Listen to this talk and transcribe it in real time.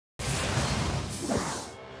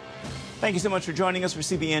Thank you so much for joining us for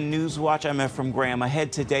CBN NewsWatch. I'm Ephraim Graham.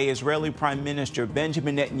 Ahead today, Israeli Prime Minister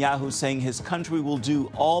Benjamin Netanyahu saying his country will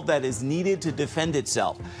do all that is needed to defend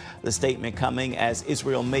itself. The statement coming as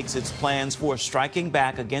Israel makes its plans for striking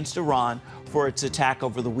back against Iran for its attack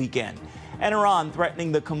over the weekend. And Iran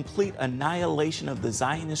threatening the complete annihilation of the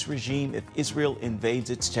Zionist regime if Israel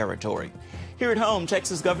invades its territory. Here at home,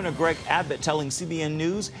 Texas Governor Greg Abbott telling CBN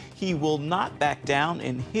News he will not back down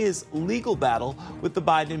in his legal battle with the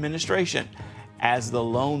Biden administration as the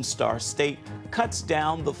Lone Star State cuts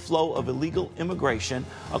down the flow of illegal immigration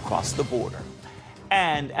across the border.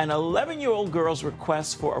 And an 11-year-old girl's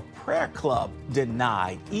request for a prayer club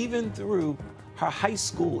denied, even though her high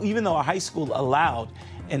school allowed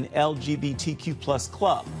an LGBTQ+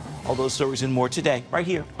 club. All those stories and more today, right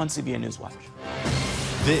here on CBN NewsWatch.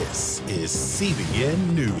 This is CBN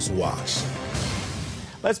NewsWatch.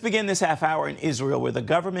 Let's begin this half hour in Israel, where the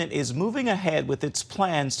government is moving ahead with its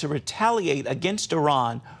plans to retaliate against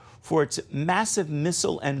Iran for its massive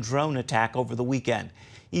missile and drone attack over the weekend,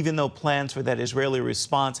 even though plans for that Israeli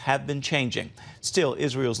response have been changing. Still,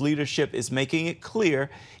 Israel's leadership is making it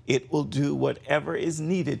clear it will do whatever is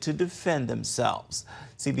needed to defend themselves.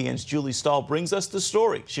 CBN's Julie Stahl brings us the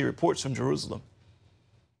story. She reports from Jerusalem.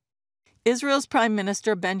 Israel's Prime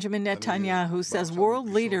Minister Benjamin Netanyahu says world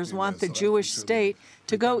leaders want the Jewish state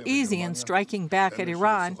to go easy in striking back at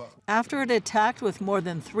Iran after it attacked with more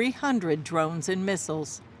than 300 drones and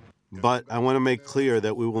missiles. But I want to make clear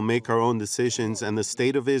that we will make our own decisions and the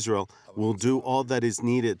state of Israel will do all that is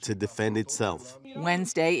needed to defend itself.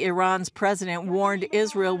 Wednesday, Iran's president warned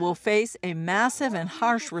Israel will face a massive and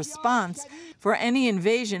harsh response for any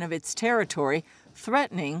invasion of its territory,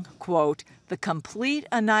 threatening, quote, the complete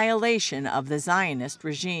annihilation of the Zionist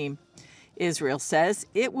regime. Israel says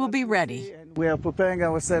it will be ready. We are preparing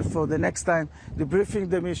ourselves for the next time, debriefing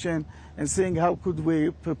the mission and seeing how could we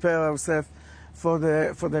prepare ourselves for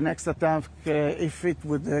the next attack if it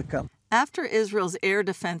would come. After Israel's air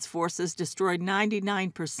defense forces destroyed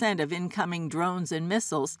 99% of incoming drones and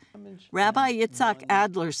missiles, Rabbi Yitzhak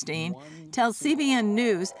Adlerstein tells CBN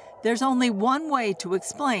News there's only one way to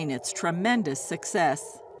explain its tremendous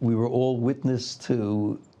success. We were all witness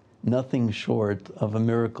to nothing short of a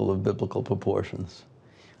miracle of biblical proportions.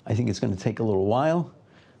 I think it's going to take a little while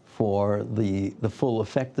for the full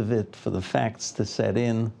effect of it, for the facts to set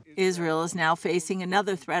in. Israel is now facing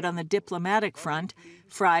another threat on the diplomatic front.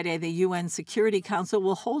 Friday, the UN Security Council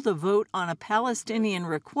will hold a vote on a Palestinian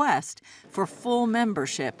request for full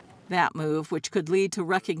membership. That move, which could lead to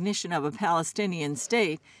recognition of a Palestinian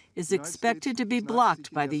state, is expected to be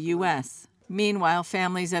blocked by the U.S. Meanwhile,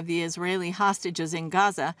 families of the Israeli hostages in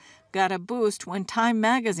Gaza got a boost when Time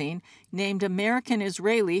magazine named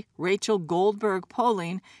American-Israeli Rachel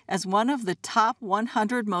Goldberg-Polin as one of the top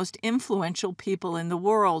 100 most influential people in the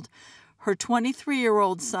world. Her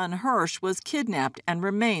 23-year-old son Hirsch was kidnapped and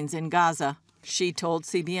remains in Gaza. She told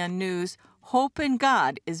CBN News, "Hope in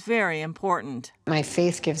God is very important." My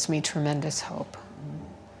faith gives me tremendous hope.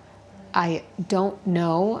 I don't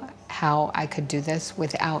know how I could do this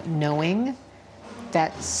without knowing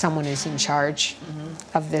that someone is in charge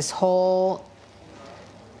of this whole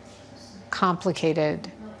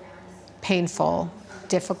complicated, painful,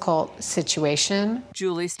 difficult situation.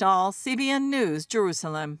 Julie Stahl, CBN News,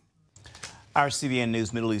 Jerusalem. Our CBN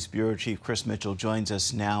News Middle East Bureau Chief Chris Mitchell joins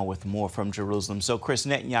us now with more from Jerusalem. So, Chris,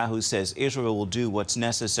 Netanyahu says Israel will do what's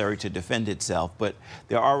necessary to defend itself, but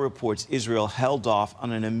there are reports Israel held off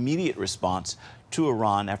on an immediate response to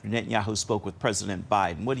Iran after Netanyahu spoke with President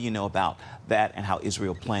Biden. What do you know about that and how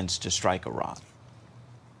Israel plans to strike Iran?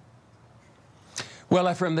 Well,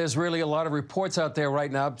 Ephraim, there's really a lot of reports out there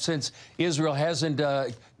right now since Israel hasn't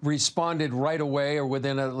responded right away or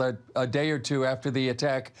within a day or two after the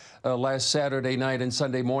attack last Saturday night and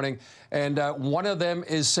Sunday morning. And one of them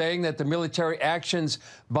is saying that the military actions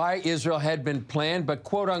by Israel had been planned, but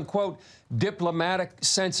quote-unquote diplomatic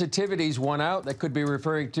sensitivities won out. That could be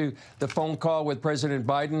referring to the phone call with President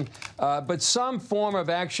Biden. But some form of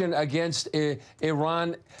action against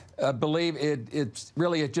Iran, believe it's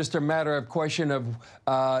really just a matter of question of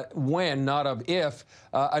when, not of if.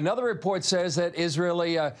 Another report says that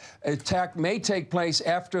Israeli attack may take place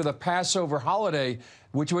after the Passover holiday,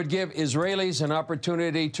 which would give Israelis an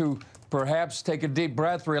opportunity to perhaps take a deep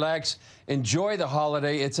breath, relax, enjoy the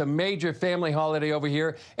holiday. It's a major family holiday over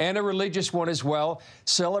here and a religious one as well,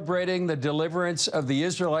 celebrating the deliverance of the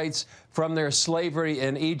Israelites from their slavery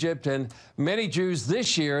in Egypt. And many Jews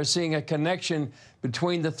this year are seeing a connection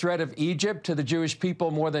between the threat of Egypt to the Jewish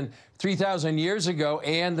people more than 3,000 years ago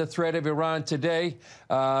and the threat of Iran today.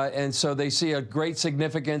 And so they see a great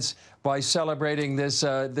significance by celebrating this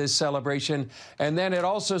celebration. And then it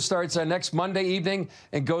also starts next Monday evening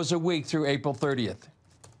and goes a week through April 30th.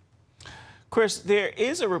 Chris, there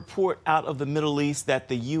is a report out of the Middle East that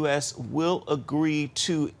the U.S. will agree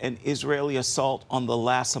to an Israeli assault on the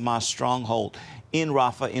last Hamas stronghold in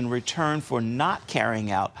Rafah in return for not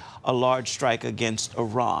carrying out a large strike against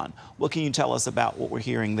Iran. What can you tell us about what we're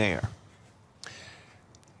hearing there?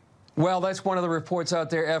 Well, that's one of the reports out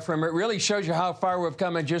there, Ephraim. It really shows you how far we've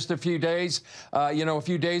come in just a few days. A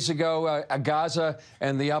few days ago, Gaza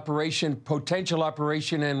and the potential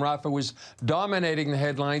operation in Rafah was dominating the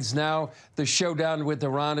headlines. Now the showdown with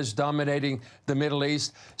Iran is dominating the Middle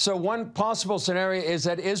East. So one possible scenario is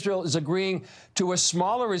that Israel is agreeing to a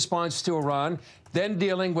smaller response to Iran, then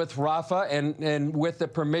dealing with Rafah and with the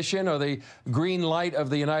permission or the green light of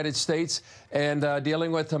the United States, and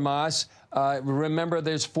dealing with Hamas. Remember,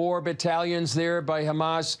 there's 4 battalions there by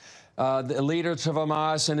Hamas, the leaders of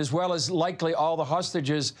Hamas, and as well as likely all the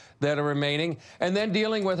hostages that are remaining, and then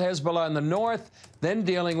dealing with Hezbollah in the north, then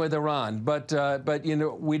dealing with Iran. But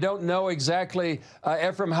we don't know exactly,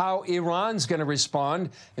 Ephraim, how Iran's going to respond,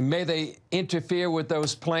 and may they interfere with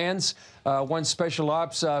those plans. One special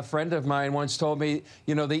ops friend of mine once told me,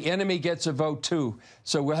 the enemy gets a vote too.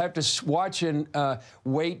 So we'll have to watch and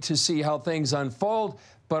wait to see how things unfold.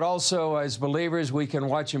 But also, as believers, we can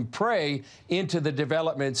watch and pray into the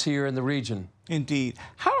developments here in the region. Indeed.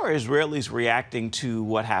 How are Israelis reacting to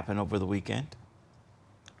what happened over the weekend?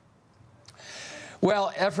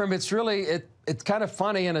 Well, Ephraim, it's really, it's kind of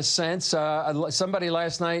funny in a sense. Somebody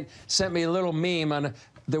last night sent me a little meme.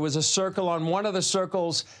 There was a circle on one of the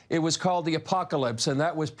circles. It was called the apocalypse, and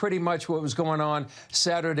that was pretty much what was going on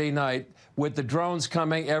Saturday night. With the drones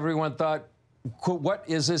coming, everyone thought, what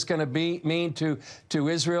is this going to mean to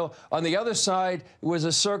Israel? On the other side was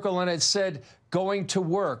a circle, and it said, going to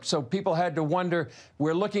work. So people had to wonder,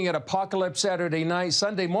 we're looking at apocalypse Saturday night.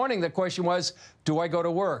 Sunday morning, the question was, do I go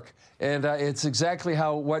to work? And it's exactly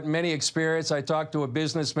what many experience. I talked to a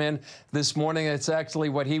businessman this morning. It's actually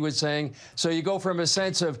what he was saying. So you go from a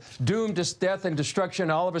sense of doom to death and destruction.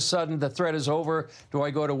 All of a sudden, the threat is over. Do I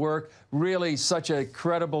go to work? Really such a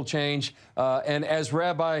credible change. And as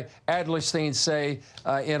Rabbi Adlerstein say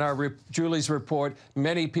in our Julie's report,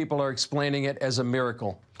 many people are explaining it as a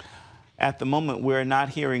miracle. At the moment, we're not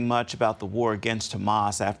hearing much about the war against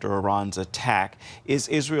Hamas after Iran's attack. Is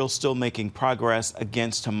Israel still making progress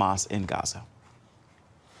against Hamas in Gaza?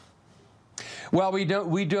 Well, we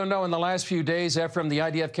do know in the last few days, Ephraim, the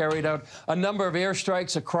IDF carried out a number of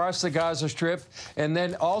airstrikes across the Gaza Strip and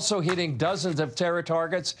then also hitting dozens of terror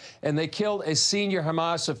targets, and they killed a senior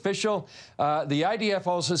Hamas official. The IDF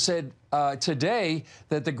also said today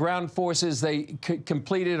that the ground forces, they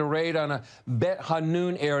completed a raid on a Bet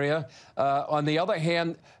Hanun area. On the other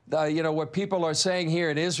hand, what people are saying here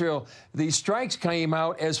in Israel, these strikes came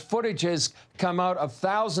out as footage has come out of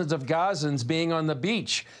thousands of Gazans being on the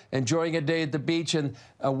beach, enjoying a day at the beach. And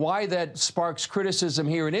why that sparks criticism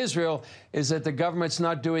here in Israel is that the government's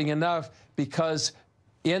not doing enough, because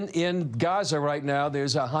in Gaza right now,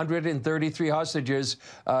 there's 133 hostages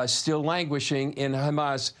still languishing in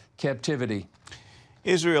Hamas captivity.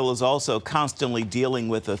 Israel is also constantly dealing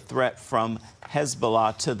with a threat from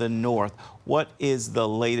Hezbollah to the north. What is the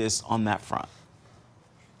latest on that front?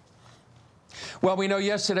 Well, we know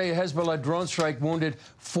yesterday a Hezbollah drone strike wounded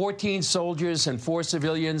 14 soldiers and 4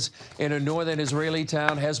 civilians in a northern Israeli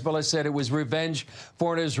town. Hezbollah said it was revenge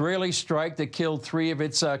for an Israeli strike that killed 3 of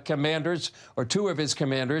its commanders, or 2 of its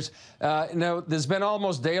commanders. Now, there's been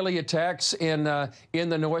almost daily attacks in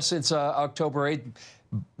the north since October 8th.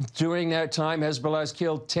 During that time, Hezbollah has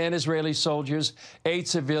killed 10 Israeli soldiers, 8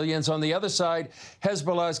 civilians. On the other side,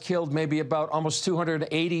 Hezbollah has killed maybe about almost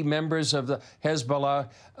 280 members of the Hezbollah.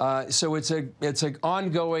 So it's an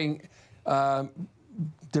ongoing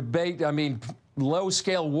debate. I mean,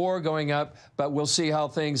 low-scale war going up, but we'll see how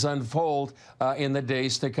things unfold in the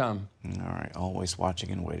days to come. All right, always watching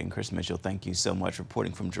and waiting. Chris Mitchell, thank you so much for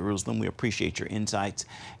reporting from Jerusalem. We appreciate your insights,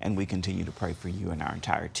 and we continue to pray for you and our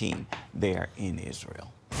entire team there in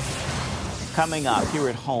Israel. Coming up here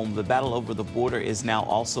at home, the battle over the border is now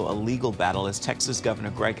also a legal battle as Texas Governor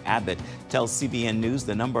Greg Abbott tells CBN News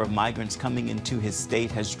the number of migrants coming into his state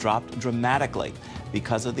has dropped dramatically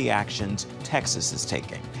because of the actions Texas is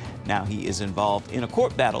taking. Now he is involved in a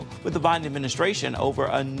court battle with the Biden administration over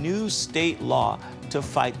a new state law to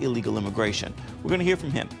fight illegal immigration. We're going to hear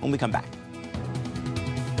from him when we come back.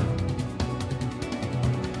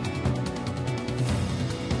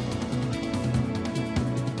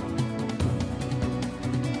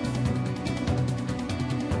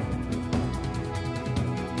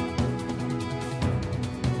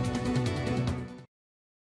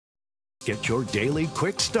 Get your daily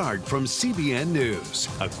quick start from CBN News.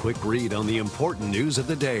 A quick read on the important news of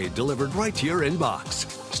the day delivered right to your inbox.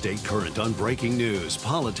 Stay current on breaking news,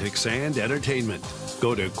 politics, and entertainment.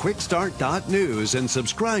 Go to quickstart.news and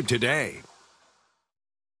subscribe today.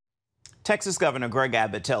 Texas Governor Greg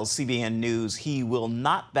Abbott tells CBN News he will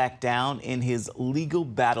not back down in his legal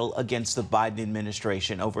battle against the Biden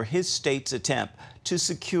administration over his state's attempt to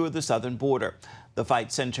secure the southern border. The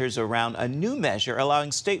fight centers around a new measure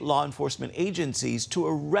allowing state law enforcement agencies to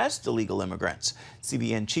arrest illegal immigrants.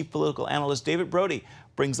 CBN chief political analyst David Brody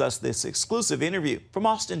brings us this exclusive interview from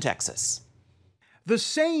Austin, Texas. The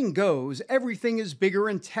saying goes, everything is bigger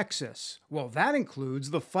in Texas. Well, that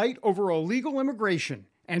includes the fight over illegal immigration.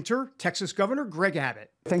 Enter Texas Governor Greg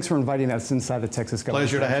Abbott. Thanks for inviting us inside the Texas Governor.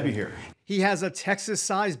 Pleasure to have you here. He has a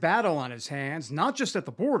Texas-sized battle on his hands, not just at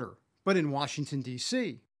the border, but in Washington,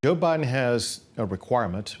 D.C. Joe Biden has a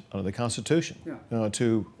requirement under the Constitution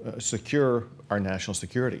to secure our national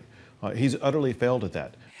security. He's utterly failed at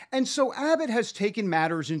that. And so Abbott has taken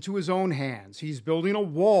matters into his own hands. He's building a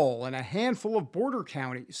wall in a handful of border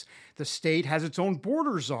counties. The state has its own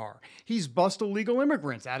border czar. He's bussed illegal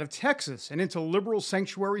immigrants out of Texas and into liberal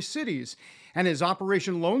sanctuary cities. And his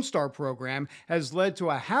Operation Lone Star program has led to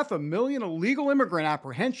 500,000 illegal immigrant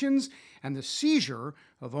apprehensions and the seizure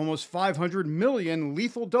of almost 500 million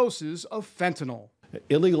lethal doses of fentanyl.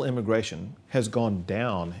 Illegal immigration has gone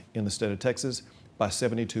down in the state of Texas by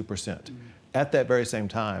 72%. At that very same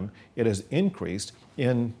time, it has increased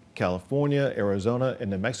in California, Arizona,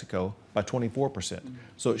 and New Mexico by 24%.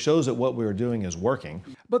 So it shows that what we are doing is working.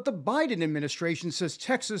 But the Biden administration says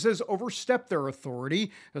Texas has overstepped their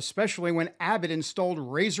authority, especially when Abbott installed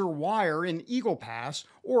razor wire in Eagle Pass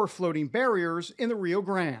or floating barriers in the Rio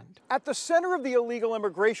Grande. At the center of the illegal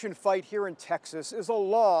immigration fight here in Texas is a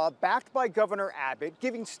law backed by Governor Abbott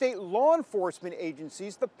giving state law enforcement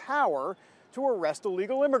agencies the power to arrest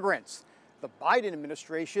illegal immigrants. The Biden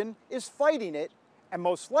administration is fighting it, and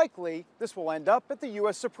most likely this will end up at the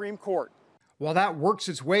U.S. Supreme Court. While that works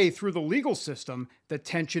its way through the legal system, the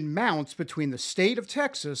tension mounts between the state of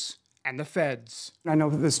Texas and the feds. I know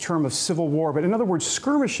this term of civil war, but in other words,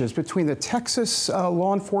 skirmishes between the Texas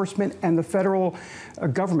law enforcement and the federal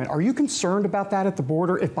government. Are you concerned about that at the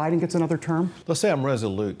border if Biden gets another term? Let's say I'm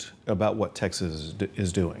resolute about what Texas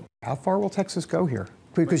is doing. How far will Texas go here?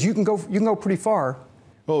 Because you can go pretty far.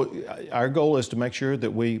 Well, our goal is to make sure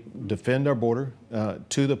that we defend our border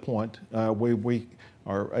to the point we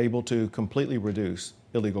are able to completely reduce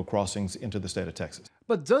illegal crossings into the state of Texas.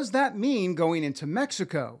 But does that mean going into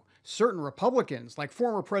Mexico? Certain Republicans, like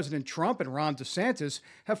former President Trump and Ron DeSantis,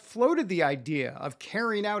 have floated the idea of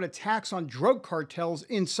carrying out attacks on drug cartels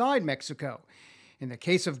inside Mexico. In the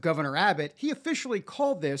case of Governor Abbott, he officially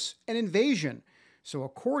called this an invasion. So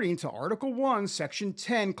according to Article 1, Section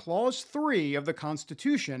 10, Clause 3 of the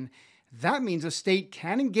Constitution, that means a state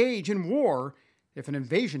can engage in war if an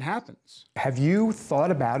invasion happens. Have you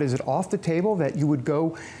thought about, is it off the table that you would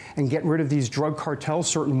go and get rid of these drug cartels,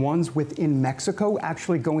 certain ones within Mexico,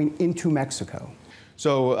 actually going into Mexico?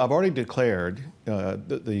 So I've already declared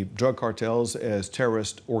the drug cartels as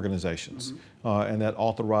terrorist organizations, and that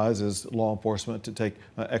authorizes law enforcement to take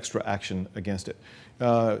extra action against it.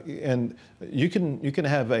 And you can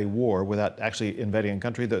have a war without actually invading a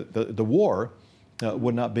country. The war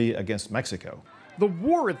would not be against Mexico. The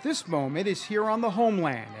war at this moment is here on the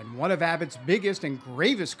homeland, and one of Abbott's biggest and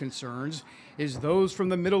gravest concerns is those from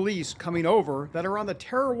the Middle East coming over that are on the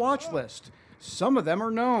terror watch list. Some of them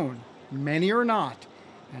are known, many are not.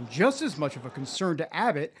 And just as much of a concern to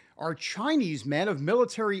Abbott are Chinese men of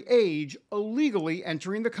military age illegally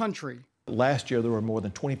entering the country. Last year, there were more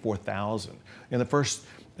than 24,000. In the first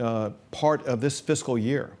part of this fiscal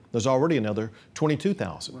year, there's already another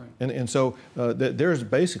 22,000. Right. And so there's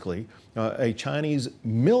basically a Chinese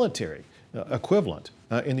military equivalent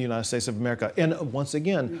in the United States of America. And once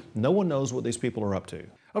again, no one knows what these people are up to.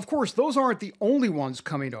 Of course, those aren't the only ones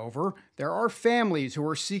coming over. There are families who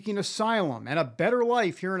are seeking asylum and a better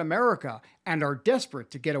life here in America and are desperate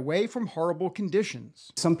to get away from horrible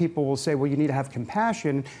conditions. Some people will say, well, you need to have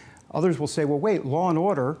compassion. Others will say, well, wait, law and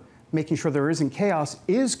order, making sure there isn't chaos,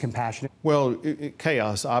 is compassionate. Well,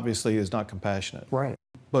 chaos obviously is not compassionate. Right.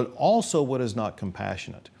 But also what is not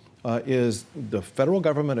compassionate is the federal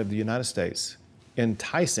government of the United States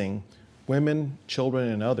enticing women, children,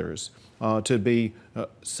 and others to be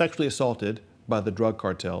sexually assaulted by the drug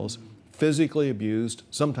cartels, physically abused,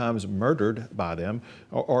 sometimes murdered by them,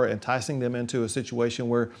 or enticing them into a situation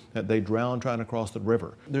where they drown trying to cross the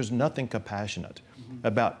river. There's nothing compassionate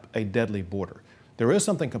about a deadly border. There is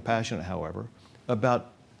something compassionate, however,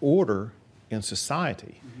 about order in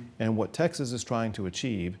society. And what Texas is trying to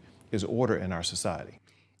achieve is order in our society.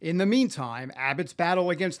 In the meantime, Abbott's battle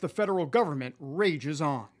against the federal government rages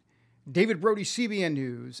on. David Brody, CBN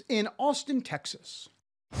News, in Austin, Texas.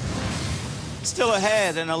 Still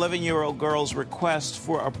ahead, an 11-year-old girl's request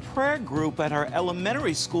for a prayer group at her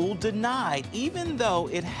elementary school denied, even though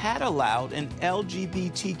it had allowed an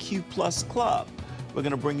LGBTQ plus club. We're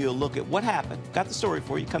going to bring you a look at what happened. Got the story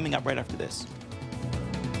for you coming up right after this.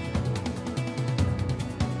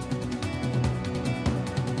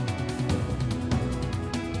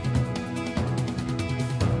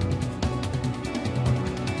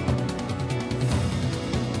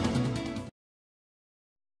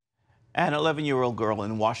 An 11-year-old girl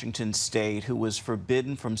in Washington State who was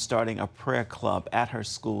forbidden from starting a prayer club at her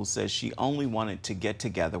school says she only wanted to get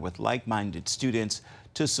together with like-minded students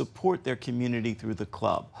to support their community through the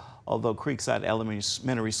club. Although Creekside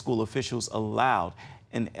Elementary School officials allowed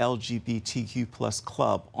an LGBTQ plus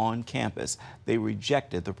club on campus, they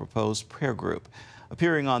rejected the proposed prayer group.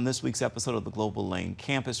 Appearing on this week's episode of The Global Lane,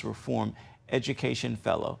 Campus Reform Education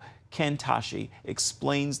Fellow Ken Tashjy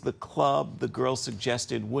explains the club the girl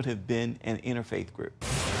suggested would have been an interfaith group.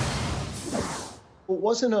 It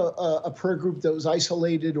wasn't a prayer group that was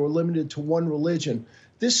isolated or limited to one religion.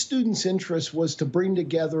 This student's interest was to bring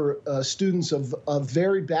together students of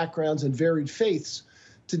varied backgrounds and varied faiths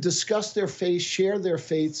to discuss their faith, share their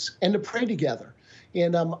faiths, and to pray together.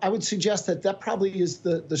 And I would suggest that that probably is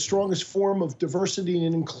the strongest form of diversity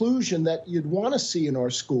and inclusion that you'd want to see in our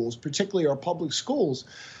schools, particularly our public schools.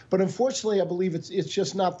 But unfortunately, I believe it's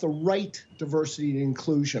just not the right diversity and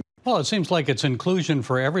inclusion. Well, it seems like it's inclusion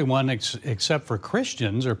for everyone except for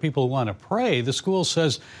Christians or people who want to pray. The school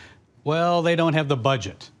says, well, they don't have the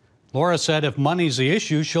budget. Laura said if money's the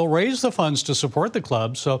issue, she'll raise the funds to support the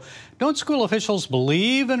club. So don't school officials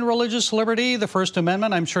believe in religious liberty, the First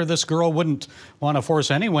Amendment? I'm sure this girl wouldn't want to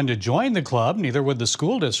force anyone to join the club, neither would the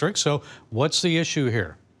school district. So what's the issue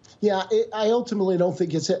here? Yeah, I ultimately don't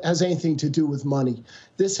think it has anything to do with money.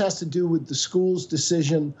 This has to do with the school's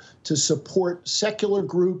decision to support secular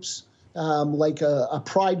groups, like a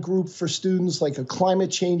pride group for students, like a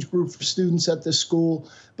climate change group for students at this school,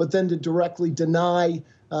 but then to directly deny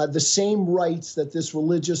the same rights that this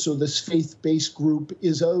religious or this faith-based group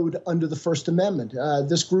is owed under the First Amendment.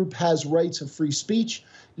 This group has rights of free speech.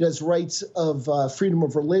 It has rights of freedom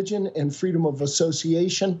of religion and freedom of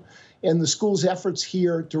association. And the school's efforts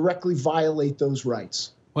here directly violate those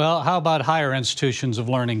rights. Well, how about higher institutions of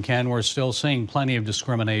learning, Ken? We're still seeing plenty of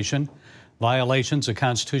discrimination, violations of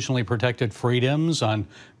constitutionally protected freedoms on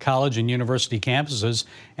college and university campuses.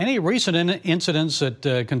 Any recent incidents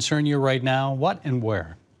that concern you right now? What and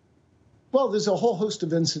where? Well, there's a whole host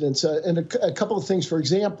of incidents, and a couple of things. For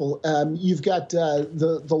example, you've got one of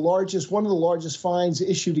the largest fines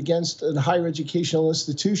issued against a higher educational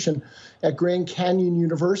institution at Grand Canyon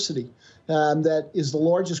University. That is the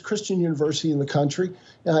largest Christian university in the country.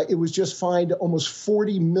 It was just fined almost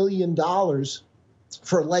 $40 million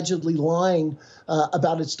for allegedly lying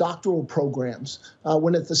about its doctoral programs,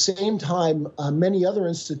 when at the same time, many other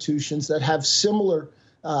institutions that have similar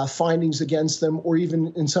findings against them, or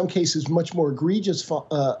even in some cases much more egregious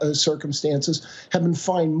circumstances, have been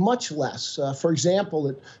fined much less. For example,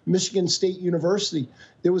 at Michigan State University,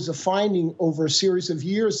 there was a finding over a series of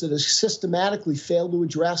years that has systematically failed to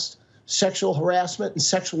address sexual harassment and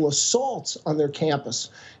sexual assaults on their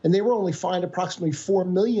campus, and they were only fined approximately $4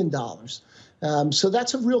 million. So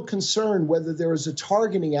that's a real concern, whether there is a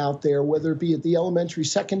targeting out there, whether it be at the elementary,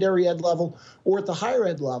 secondary ed level or at the higher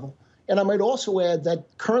ed level. And I might also add that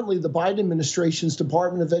currently the Biden administration's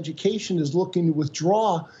Department of Education is looking to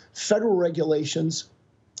withdraw federal regulations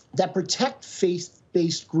that protect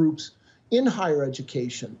faith-based groups in higher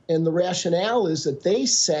education. And the rationale is that they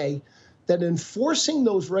say that enforcing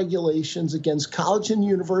those regulations against colleges and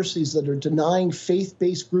universities that are denying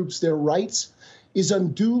faith-based groups their rights is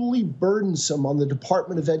unduly burdensome on the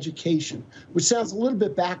Department of Education, which sounds a little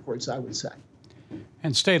bit backwards, I would say.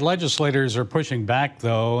 And state legislators are pushing back,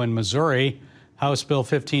 though. In Missouri, House Bill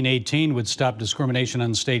 1518 would stop discrimination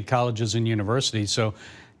on state colleges and universities. So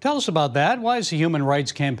tell us about that. Why is the Human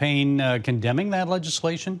Rights Campaign condemning that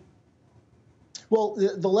legislation? Well,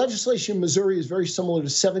 the legislation in Missouri is very similar to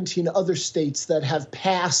 17 other states that have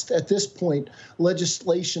passed, at this point,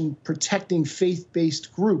 legislation protecting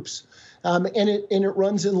faith-based groups. And it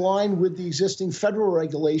runs in line with the existing federal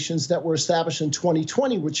regulations that were established in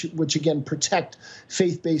 2020, which again protect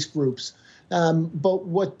faith-based groups. But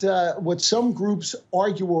what some groups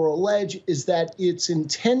argue or allege is that its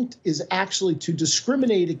intent is actually to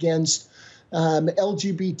discriminate against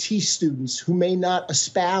LGBT students who may not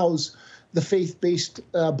espouse the faith-based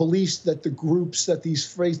beliefs that these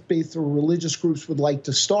faith-based or religious groups would like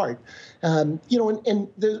to start. And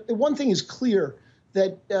the one thing is clear,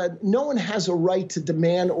 that no one has a right to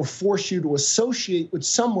demand or force you to associate with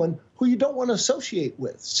someone who you don't want to associate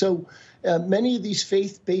with. So many of these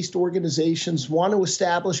faith-based organizations want to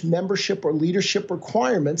establish membership or leadership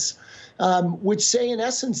requirements, which say, in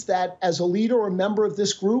essence, that as a leader or a member of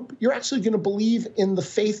this group, you're actually going to believe in the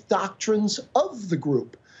faith doctrines of the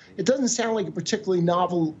group. It doesn't sound like a particularly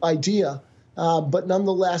novel idea, but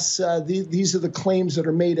nonetheless, these are the claims that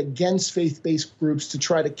are made against faith-based groups to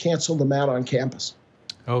try to cancel them out on campus.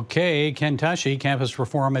 Okay, Ken Tashjy, Campus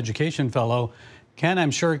Reform Education Fellow. Ken,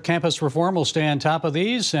 I'm sure Campus Reform will stay on top of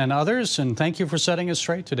these and others, and thank you for setting us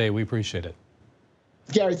straight today. We appreciate it.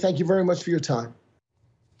 Gary, thank you very much for your time.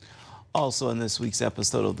 Also in this week's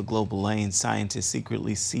episode of The Global Lane, scientists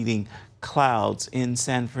secretly seeding clouds in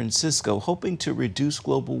San Francisco, hoping to reduce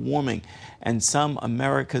global warming, and some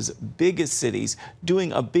America's biggest cities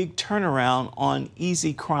doing a big turnaround on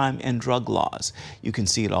easy crime and drug laws. You can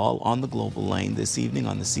see it all on The Global Lane this evening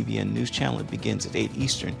on the CBN News Channel. It begins at 8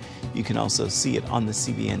 Eastern. You can also see it on the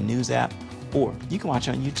CBN News app, or you can watch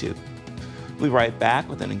on YouTube. We'll be right back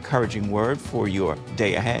with an encouraging word for your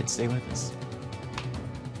day ahead. Stay with us.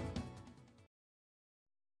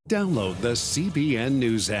 Download the CBN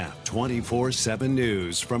News app, 24/7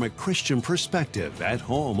 news from a Christian perspective at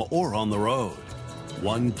home or on the road.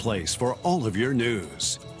 One place for all of your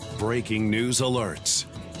news. Breaking news alerts.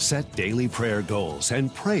 Set daily prayer goals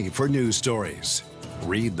and pray for news stories.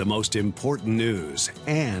 Read the most important news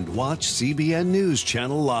and watch CBN News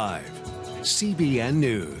Channel live. CBN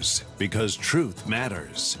News, because truth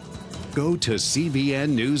matters. Go to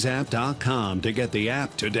cbnnewsapp.com to get the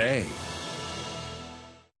app today.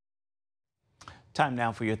 Time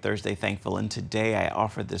now for your Thursday Thankful, and today I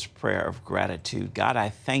offer this prayer of gratitude. God, I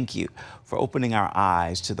thank you for opening our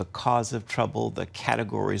eyes to the cause of trouble, the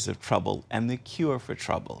categories of trouble, and the cure for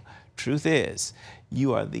trouble. Truth is,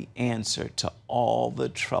 you are the answer to all the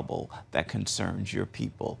trouble that concerns your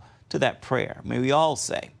people. To that prayer, may we all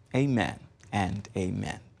say amen and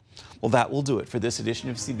amen. Well, that will do it for this edition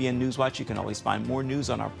of CBN NewsWatch. You can always find more news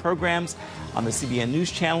on our programs on the CBN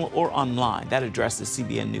News Channel or online. That address is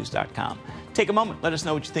cbnnews.com. Take a moment. Let us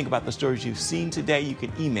know what you think about the stories you've seen today. You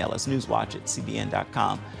can email us,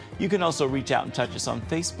 newswatch@cbn.com. You can also reach out and touch us on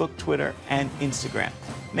Facebook, Twitter, and Instagram.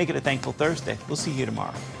 Make it a thankful Thursday. We'll see you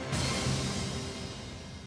tomorrow.